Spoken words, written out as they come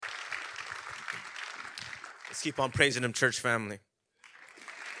Let's keep on praising him, church family.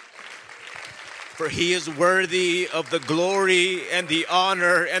 For he is worthy of the glory and the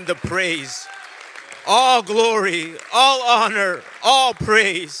honor and the praise. All glory, all honor, all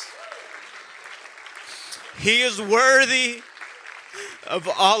praise. He is worthy of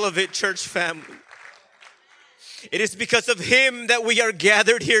all of it, church family. It is because of him that we are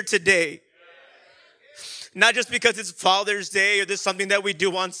gathered here today. Not just because it's Father's Day or this is something that we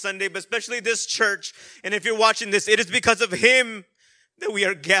do on Sunday, but especially this church. And if you're watching this, it is because of him that we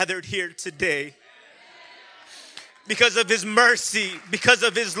are gathered here today. Because of his mercy, because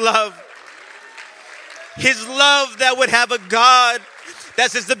of his love. His love that would have a God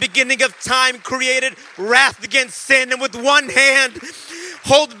that since the beginning of time created wrath against sin, and with one hand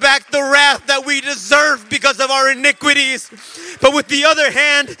hold back the wrath that we deserve because of our iniquities, but with the other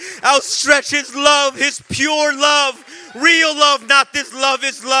hand outstretch his love, his pure love, real love, not this love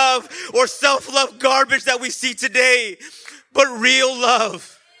is love or self-love garbage that we see today, but real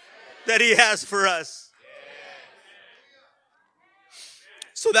love that he has for us.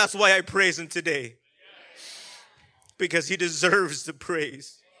 So that's why I praise him today, because he deserves the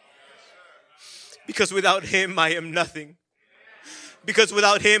praise. Because without him I am nothing. Because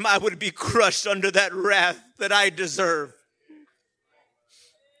without him, I would be crushed under that wrath that I deserve.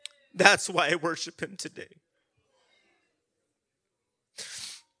 That's why I worship him today.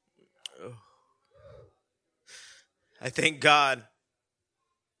 Oh. I thank God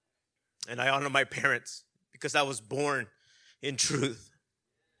and I honor my parents because I was born in truth,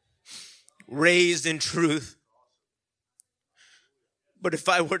 raised in truth. But if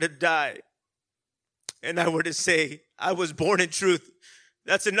I were to die and I were to say, I was born in truth,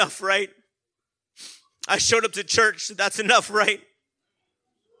 that's enough, right? I showed up to church, that's enough, right?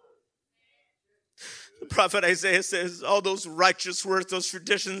 The prophet Isaiah says, all those righteous works, those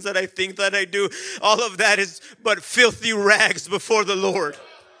traditions that I think that I do, all of that is but filthy rags before the Lord.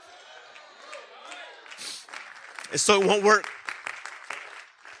 And so it won't work.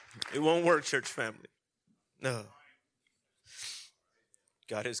 It won't work, church family. No.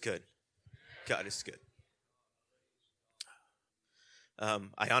 God is good. God is good.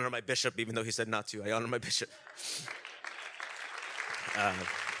 I honor my bishop, even though he said not to. I honor my bishop.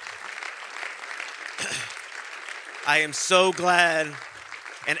 I am so glad,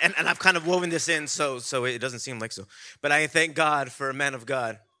 and I've kind of woven this in so it doesn't seem like so. But I thank God for a man of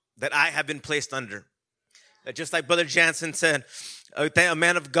God that I have been placed under. That just like Brother Jansen said, a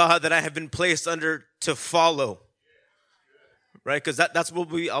man of God that I have been placed under to follow. Right? Because that's what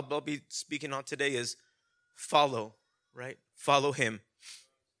I'll be speaking on today is follow, right? Follow him.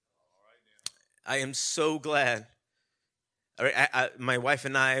 I am so glad. My wife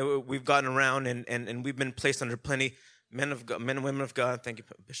and I, we've gotten around and we've been placed under plenty men and women of God. Thank you,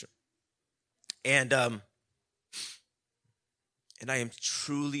 Bishop. And I am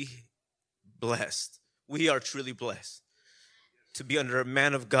truly blessed. We are truly blessed to be under a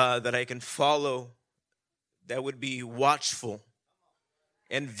man of God that I can follow, that would be watchful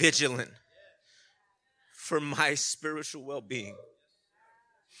and vigilant for my spiritual well-being,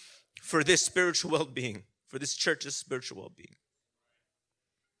 for this spiritual well-being, for this church's spiritual well-being.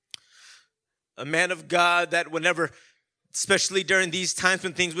 A man of God that whenever, especially during these times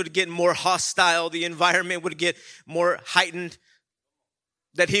when things would get more hostile, the environment would get more heightened,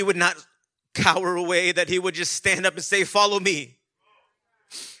 that he would not cower away, that he would just stand up and say, follow me.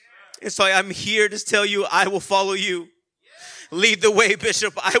 And so I'm here to tell you, I will follow you. Lead the way,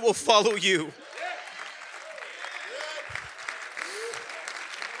 Bishop. I will follow you.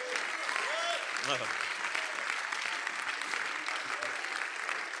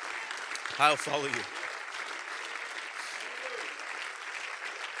 I'll follow you.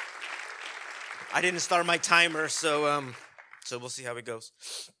 I didn't start my timer, so we'll see how it goes.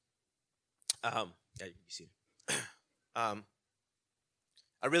 Yeah, you can see.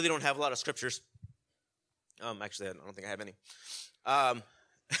 I really don't have a lot of scriptures. Actually, I don't think I have any.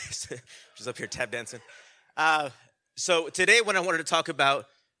 She's up here tap dancing. So today, what I wanted to talk about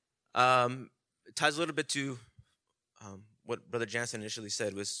ties a little bit to what Brother Jansen initially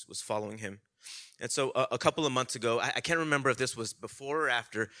said was following him. And so a couple of months ago, I can't remember if this was before or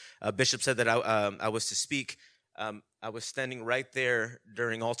after, Bishop said that I was to speak. I was standing right there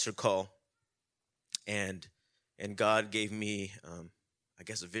during altar call, and God gave me, I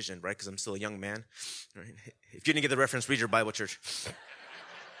guess, a vision, right? Because I'm still a young man. Right? If you didn't get the reference, read your Bible, church.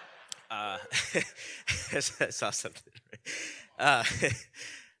 I saw something. Right?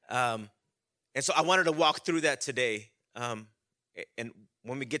 And so I wanted to walk through that today. And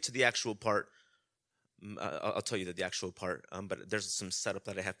when we get to the actual part, I'll tell you the actual part. But there's some setup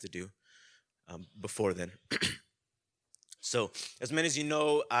that I have to do. before then. So, as many as you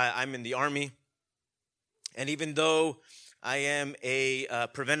know, I'm in the Army. And even though I am a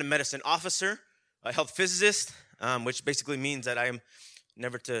preventive medicine officer, a health physicist, which basically means that I am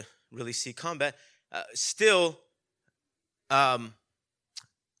never to really see combat, still,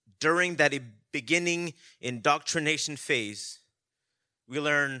 during that beginning indoctrination phase, we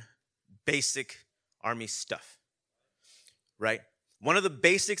learn basic Army stuff, right? One of the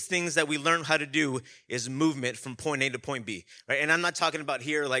basic things that we learn how to do is movement from point A to point B, right? And I'm not talking about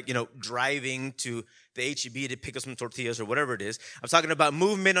here like, driving to the H-E-B to pick up some tortillas or whatever it is. I'm talking about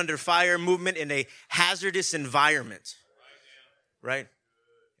movement under fire, movement in a hazardous environment, right?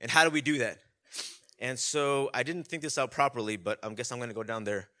 And how do we do that? And so I didn't think this out properly, but I guess I'm going to go down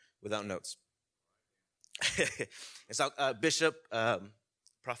there without notes. And so Bishop,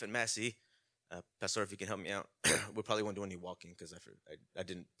 Prophet Massey, Pastor, if you can help me out, we probably won't do any walking because I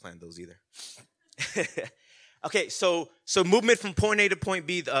didn't plan those either. Okay, so movement from point A to point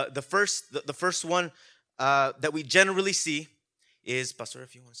B. The first one that we generally see is, Pastor,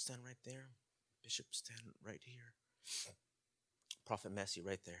 if you want to stand right there, Bishop, stand right here, Prophet Massey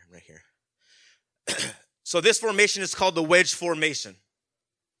right there, right here. So this formation is called the wedge formation,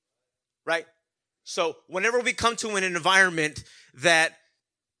 right? So whenever we come to an environment that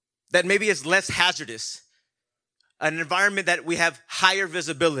maybe is less hazardous, an environment that we have higher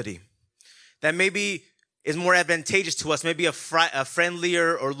visibility, that maybe is more advantageous to us, maybe a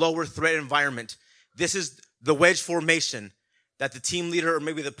friendlier or lower threat environment. This is the wedge formation that the team leader or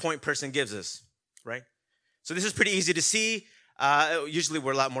maybe the point person gives us, right? So this is pretty easy to see. Usually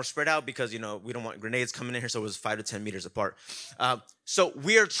we're a lot more spread out because, we don't want grenades coming in here, so it was 5 to 10 meters apart. So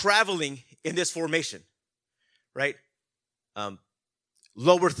we are traveling in this formation, right?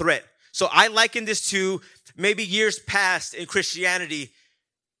 Lower threat. So I liken this to maybe years past in Christianity,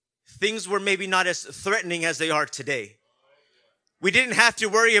 things were maybe not as threatening as they are today. We didn't have to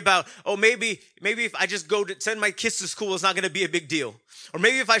worry about, maybe if I just go to send my kids to school, it's not going to be a big deal. Or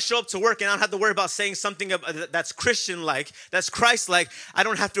maybe if I show up to work and I don't have to worry about saying something that's Christian-like, that's Christ-like, I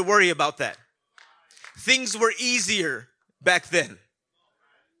don't have to worry about that. Things were easier back then.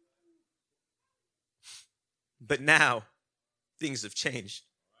 But now, things have changed.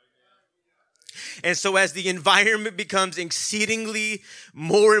 And so as the environment becomes exceedingly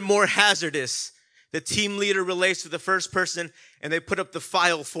more and more hazardous, the team leader relates to the first person and they put up the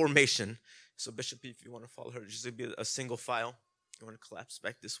file formation. So Bishop, if you want to follow her, just be a single file. You want to collapse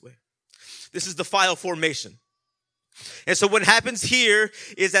back this way. This is the file formation. And so what happens here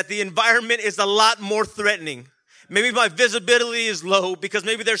is that the environment is a lot more threatening. Maybe my visibility is low because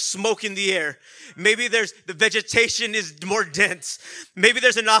maybe there's smoke in the air. Maybe the vegetation is more dense. Maybe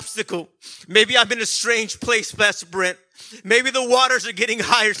there's an obstacle. Maybe I'm in a strange place, Pastor Brent. Maybe the waters are getting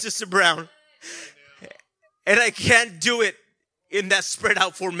higher, Sister Brown. And I can't do it in that spread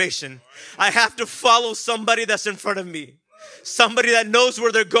out formation. I have to follow somebody that's in front of me. Somebody that knows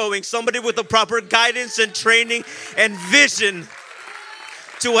where they're going. Somebody with the proper guidance and training and vision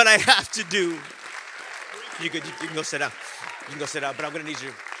to what I have to do. You can go sit down. You can go sit down, but I'm going to need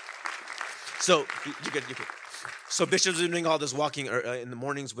you. So, you could. So Bishop's been doing all this walking in the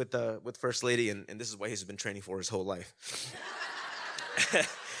mornings with First Lady, and this is what he's been training for his whole life.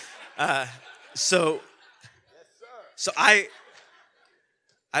 So I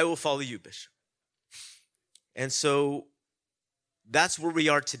will follow you, Bishop. And so that's where we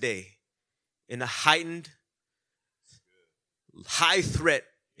are today, in a heightened, high-threat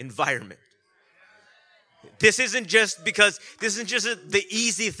environment. This isn't just the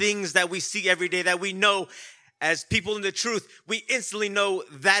easy things that we see every day that we know as people in the truth. We instantly know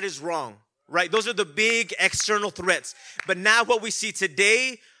that is wrong, right? Those are the big external threats. But now what we see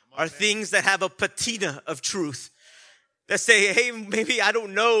today are things that have a patina of truth that say, hey, maybe I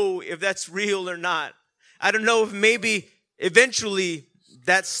don't know if that's real or not. I don't know if maybe eventually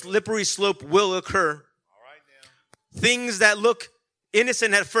that slippery slope will occur. Things that look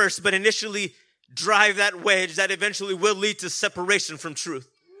innocent at first, but initially drive that wedge that eventually will lead to separation from truth.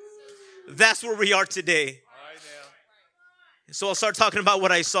 That's where we are today. So I'll start talking about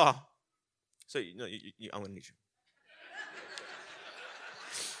what I saw. So I'm going to need you.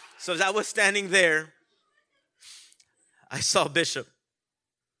 So as I was standing there, I saw Bishop.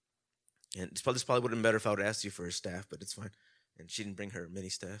 And this probably would have been better if I would have asked you for her staff, but it's fine. And she didn't bring her mini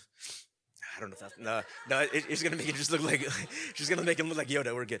staff. I don't know if that's, no, it's going to make it just look like, she's going to make him look like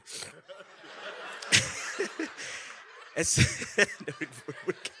Yoda. We're good.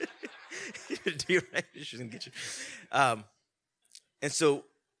 We're good. Do you right? She's going to get you. And so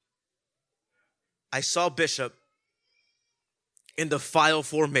I saw Bishop in the file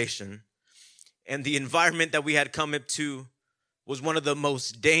formation, And the environment that we had come up to was one of the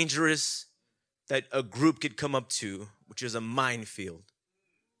most dangerous that a group could come up to, which is a minefield.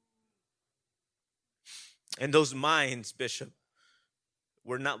 And those mines, Bishop,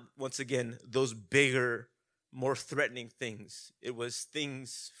 were not, once again, those bigger, more threatening things. It was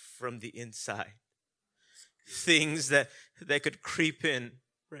things from the inside. Things that could creep in,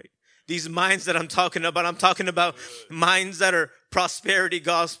 right? These minds that I'm talking about minds that are prosperity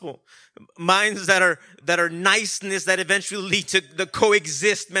gospel, minds that are niceness that eventually lead to the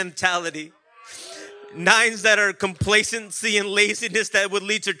coexist mentality, minds that are complacency and laziness that would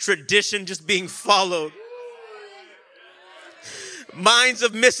lead to tradition just being followed, minds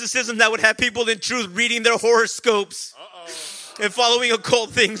of mysticism that would have people in truth reading their horoscopes and following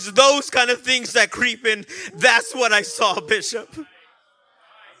occult things. Those kind of things that creep in. That's what I saw, Bishop.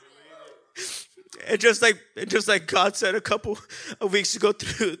 And just like God said a couple of weeks ago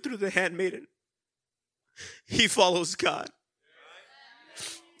through the handmaiden, he follows God.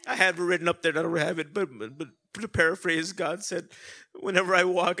 I have it written up there. I don't have it, but to paraphrase, God said, whenever I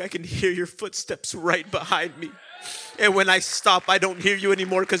walk, I can hear your footsteps right behind me. And when I stop, I don't hear you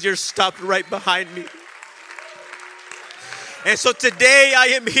anymore because you're stopped right behind me. And so today I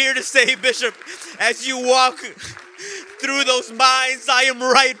am here to say, Bishop, as you walk through those minds, I am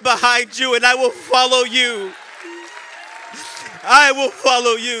right behind you and I will follow you. I will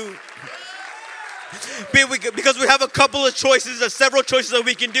follow you. Because we have a couple of choices, or several choices that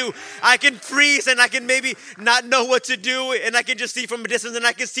we can do. I can freeze and I can maybe not know what to do, and I can just see from a distance, and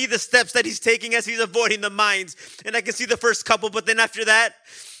I can see the steps that he's taking as he's avoiding the mines, and I can see the first couple, but then after that,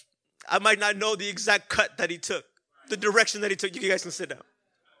 I might not know the exact cut that he took, the direction that he took. You guys can sit down.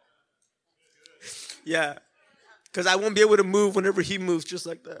 Yeah, because I won't be able to move whenever he moves just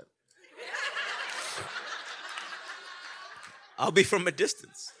like that. I'll be from a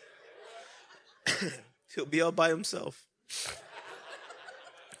distance. He'll be all by himself.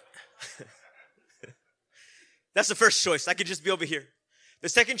 That's the first choice. I could just be over here. The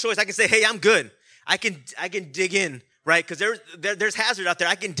second choice, I can say, hey, I'm good. I can dig in, right? Because there's hazard out there.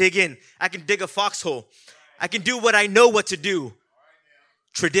 I can dig in. I can dig a foxhole. I can do what I know what to do.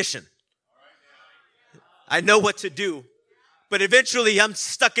 Tradition. I know what to do. But eventually, I'm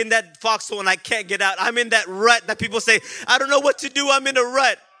stuck in that foxhole and I can't get out. I'm in that rut that people say, I don't know what to do. I'm in a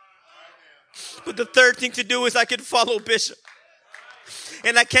rut. But the third thing to do is I can follow Bishop.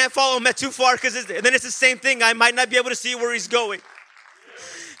 And I can't follow him too far because then it's the same thing. I might not be able to see where he's going.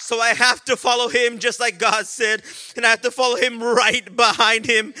 So I have to follow him just like God said. And I have to follow him right behind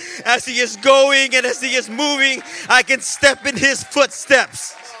him. As he is going and as he is moving, I can step in his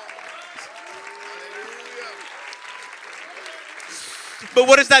footsteps. But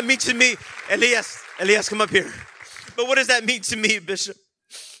what does that mean to me? Elias, come up here. But what does that mean to me, Bishop?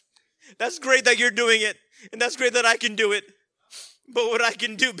 That's great that you're doing it. And that's great that I can do it. But what I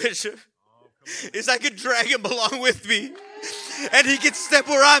can do, Bishop, is I can drag him along with me. And he can step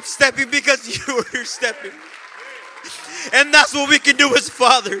where I'm stepping because you're stepping. And that's what we can do as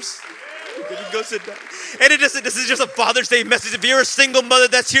fathers. Go sit down. And this is just a Father's Day message. If you're a single mother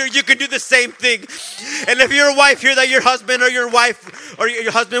that's here, you can do the same thing. And if you're a wife here that your husband or your wife or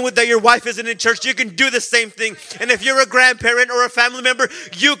your husband with that your wife isn't in church, you can do the same thing. And if you're a grandparent or a family member,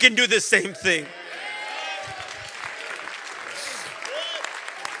 you can do the same thing.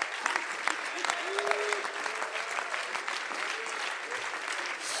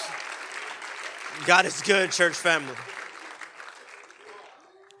 God is good, church family.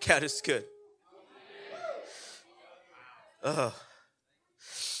 God is good. I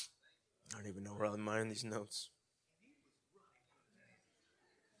don't even know where I'm in these notes.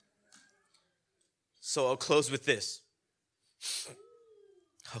 So I'll close with this.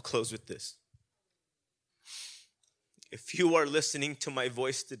 If you are listening to my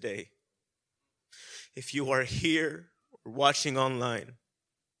voice today, if you are here or watching online,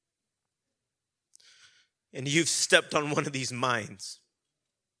 and you've stepped on one of these mines,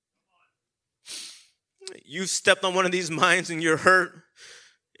 you've stepped on one of these mines and you're hurt,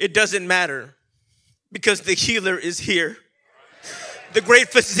 it doesn't matter because the healer is here. The great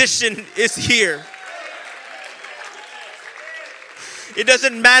physician is here. It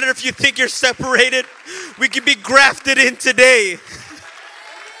doesn't matter if you think you're separated. We can be grafted in today.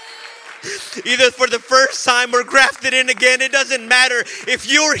 Either for the first time or grafted in again. It doesn't matter.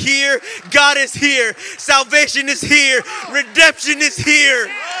 If you're here, God is here. Salvation is here. Redemption is here.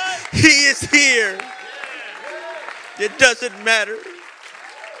 He is here. It doesn't matter.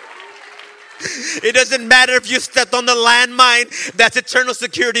 It doesn't matter if you stepped on the landmine. That's eternal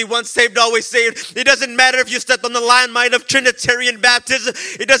security. Once saved, always saved. It doesn't matter if you stepped on the landmine of Trinitarian baptism.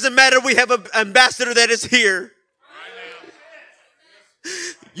 It doesn't matter. We have an ambassador that is here.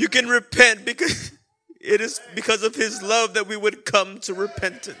 You can repent because it is because of his love that we would come to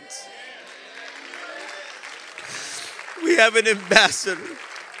repentance. We have an ambassador.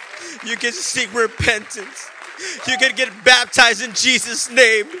 You can seek repentance. You can get baptized in Jesus'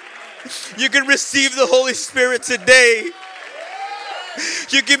 name. You can receive the Holy Spirit today.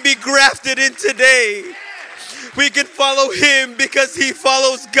 You can be grafted in today. We can follow him because he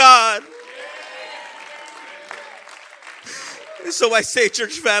follows God. And so I say,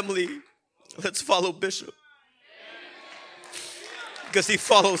 church family, let's follow Bishop. Because he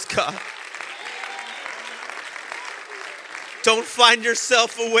follows God. Don't find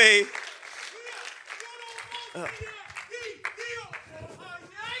yourself away.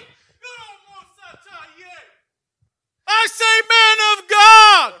 I say, man of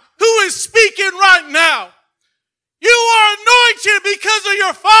God, who is speaking right now, you are anointed because of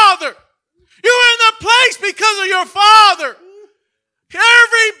your Father. You're in the place because of your Father.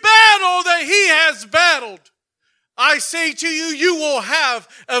 Every battle that he has battled, I say to you, you will have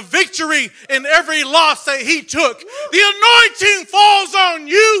a victory in every loss that he took. The anointing falls on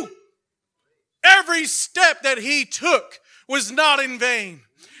you. Every step that he took was not in vain.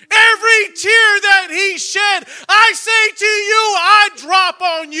 Every tear that he shed, I say to you, I drop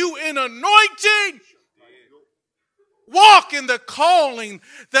on you in anointing. Walk in the calling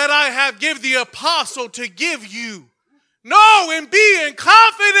that I have given the apostle to give you. Know and be in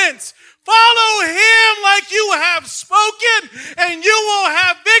confidence. Follow him like you have spoken, and you will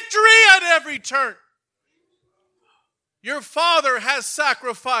have victory at every turn. Your father has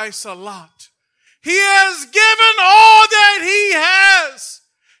sacrificed a lot. He has given all that he has.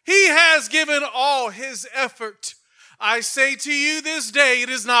 He has given all his effort. I say to you this day, it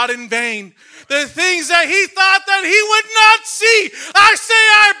is not in vain. The things that he thought that he would not see, I say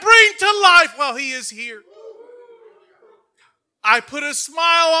I bring to life while he is here. I put a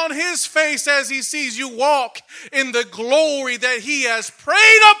smile on his face as he sees you walk in the glory that he has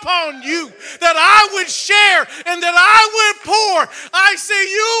prayed upon you, that I would share and that I would pour. I say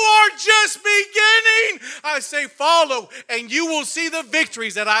you are just beginning. I say follow and you will see the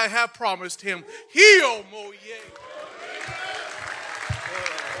victories that I have promised him. Heal, Moye.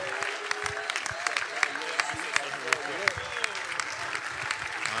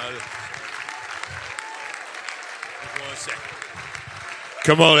 One second.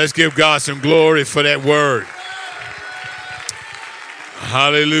 Come on, let's give God some glory for that word.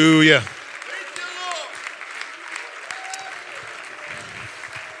 Hallelujah.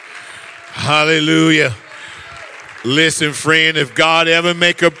 Hallelujah. Listen, friend, if God ever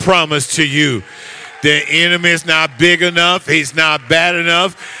make a promise to you, the enemy is not big enough, he's not bad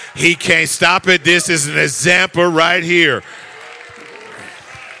enough, he can't stop it. This is an example right here.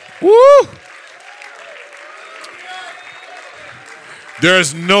 Woo!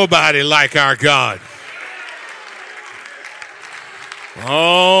 There's nobody like our God.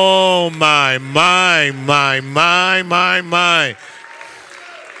 Oh, my.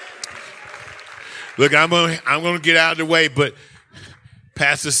 Look, I'm gonna get out of the way, but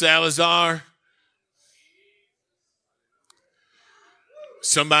Pastor Salazar,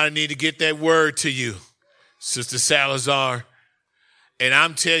 somebody need to get that word to you, Sister Salazar. And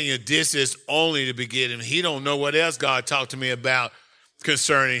I'm telling you, this is only the beginning. He don't know what else God talked to me about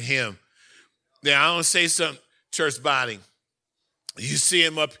concerning him. Now, I want to say something, church body. You see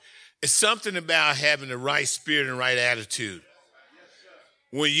him up. It's something about having the right spirit and right attitude.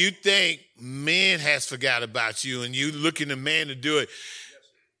 When you think man has forgot about you and you looking to man to do it,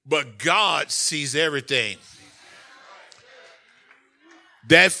 but God sees everything.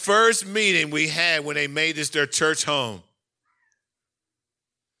 That first meeting we had when they made this their church home,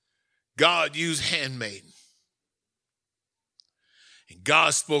 God used handmaiden. And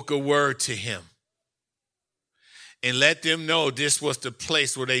God spoke a word to him and let them know this was the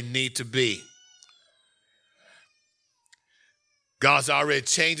place where they need to be. God's already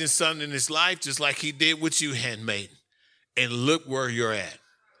changing something in his life just like he did with you, handmaiden. And look where you're at.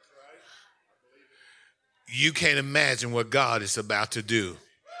 You can't imagine what God is about to do.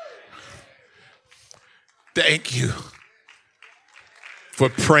 Thank you for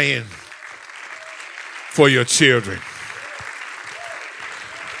praying for your children.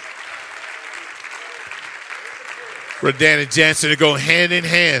 For Danny Jansen to go hand in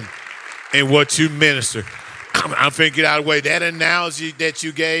hand in what you minister. I'm finna get out of the way. That analogy that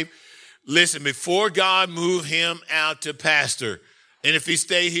you gave, listen, before God moved him out to pastor, And if he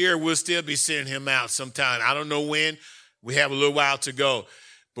stay here, we'll still be sending him out sometime. I don't know when. We have a little while to go.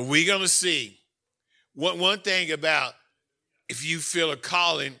 But we're going to see. One thing about if you feel a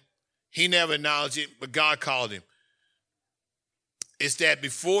calling, he never acknowledged it, but God called him. It's that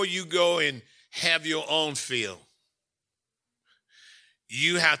before you go and have your own field,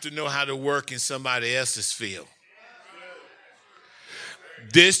 you have to know how to work in somebody else's field.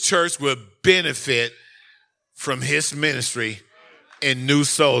 This church will benefit from his ministry and new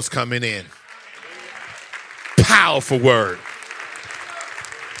souls coming in. Powerful word.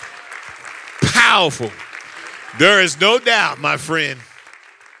 Powerful. There is no doubt, my friend,